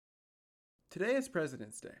Today is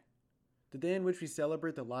President's Day, the day in which we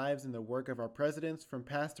celebrate the lives and the work of our presidents from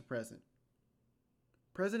past to present.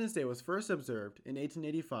 President's Day was first observed in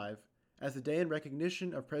 1885 as the day in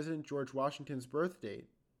recognition of President George Washington's birth date,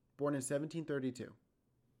 born in 1732.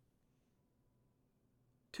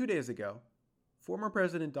 2 days ago, former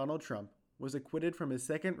President Donald Trump was acquitted from his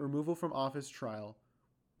second removal from office trial,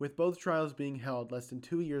 with both trials being held less than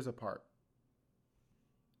 2 years apart.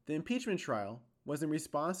 The impeachment trial was in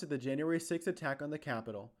response to the January 6th attack on the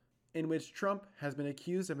Capitol, in which Trump has been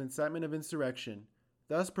accused of incitement of insurrection,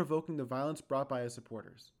 thus provoking the violence brought by his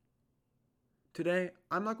supporters. Today,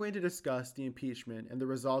 I'm not going to discuss the impeachment and the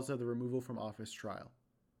results of the removal from office trial.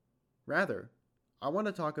 Rather, I want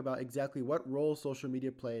to talk about exactly what role social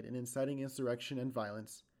media played in inciting insurrection and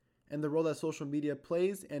violence, and the role that social media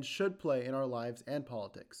plays and should play in our lives and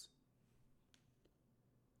politics.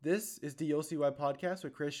 This is the OCY Podcast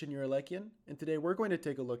with Christian Uralekian, and today we're going to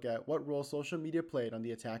take a look at what role social media played on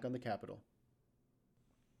the attack on the Capitol.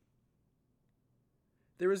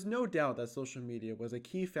 There is no doubt that social media was a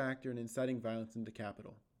key factor in inciting violence in the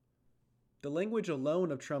Capitol. The language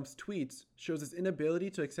alone of Trump's tweets shows his inability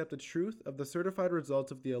to accept the truth of the certified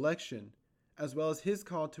results of the election, as well as his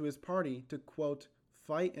call to his party to, quote,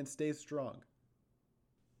 fight and stay strong.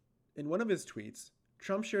 In one of his tweets,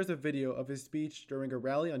 Trump shares a video of his speech during a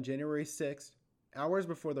rally on January 6th, hours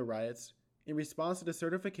before the riots, in response to the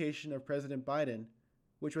certification of President Biden,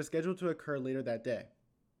 which was scheduled to occur later that day.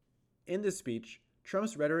 In this speech,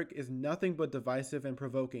 Trump's rhetoric is nothing but divisive and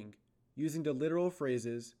provoking, using the literal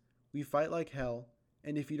phrases, "We fight like hell,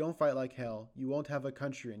 and if you don't fight like hell, you won't have a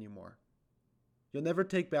country anymore. You'll never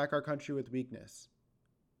take back our country with weakness.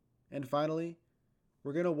 And finally,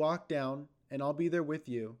 we're going to walk down, and I'll be there with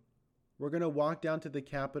you. We're going to walk down to the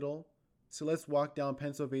Capitol, so let's walk down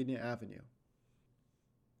Pennsylvania Avenue."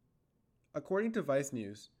 According to Vice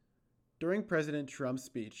News, during President Trump's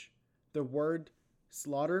speech, the word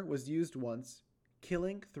slaughter was used once,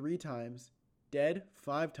 killing 3 times, dead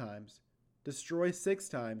 5 times, destroy 6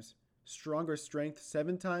 times, stronger strength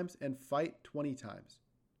 7 times, and fight 20 times.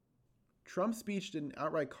 Trump's speech didn't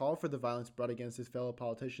outright call for the violence brought against his fellow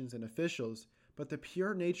politicians and officials, but the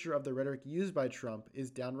pure nature of the rhetoric used by Trump is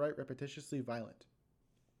downright repetitiously violent.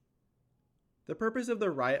 The purpose of the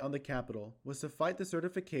riot on the Capitol was to fight the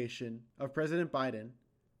certification of President Biden,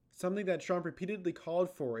 something that Trump repeatedly called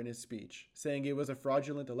for in his speech, saying it was a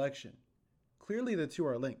fraudulent election. Clearly, the two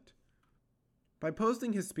are linked. By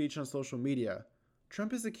posting his speech on social media,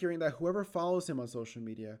 Trump is securing that whoever follows him on social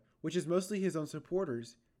media, which is mostly his own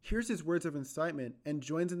supporters, hears his words of incitement and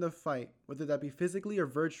joins in the fight, whether that be physically or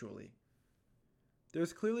virtually. There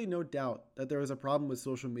is clearly no doubt that there is a problem with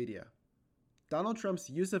social media. Donald Trump's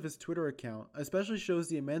use of his Twitter account especially shows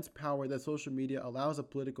the immense power that social media allows a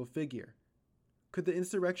political figure. Could the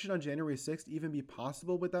insurrection on January 6th even be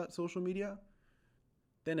possible without social media?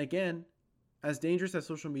 Then again, as dangerous as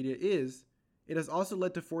social media is, it has also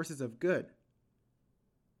led to forces of good.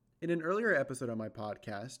 In an earlier episode on my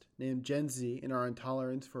podcast, named Gen Z and Our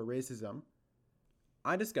Intolerance for Racism,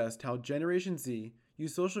 I discussed how Generation Z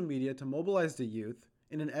used social media to mobilize the youth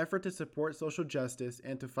in an effort to support social justice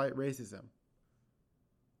and to fight racism.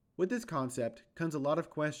 With this concept comes a lot of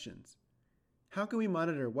questions. How can we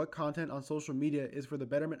monitor what content on social media is for the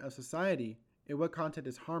betterment of society and what content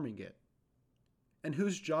is harming it? And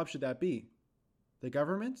whose job should that be? The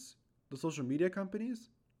government's? The social media companies?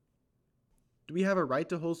 Do we have a right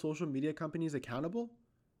to hold social media companies accountable?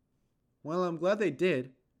 Well, I'm glad they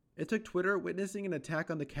did. It took Twitter witnessing an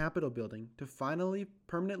attack on the Capitol building to finally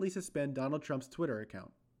permanently suspend Donald Trump's Twitter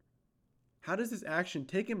account. How does this action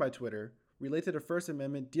taken by Twitter relate to the First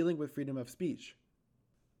Amendment dealing with freedom of speech?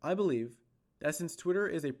 I believe that since Twitter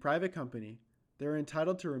is a private company, they are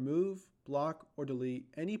entitled to remove, block, or delete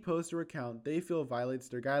any post or account they feel violates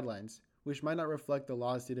their guidelines, which might not reflect the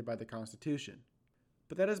laws stated by the Constitution.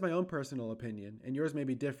 But that is my own personal opinion, and yours may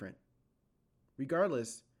be different.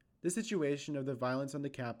 Regardless, this situation of the violence on the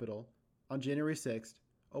Capitol on January 6th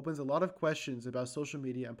opens a lot of questions about social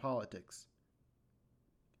media and politics.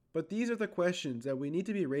 But these are the questions that we need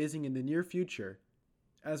to be raising in the near future,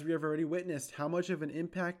 as we have already witnessed how much of an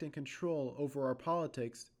impact and control over our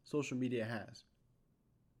politics social media has.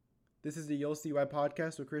 This is the OCY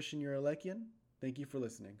Podcast with Christian Uralekian. Thank you for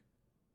listening.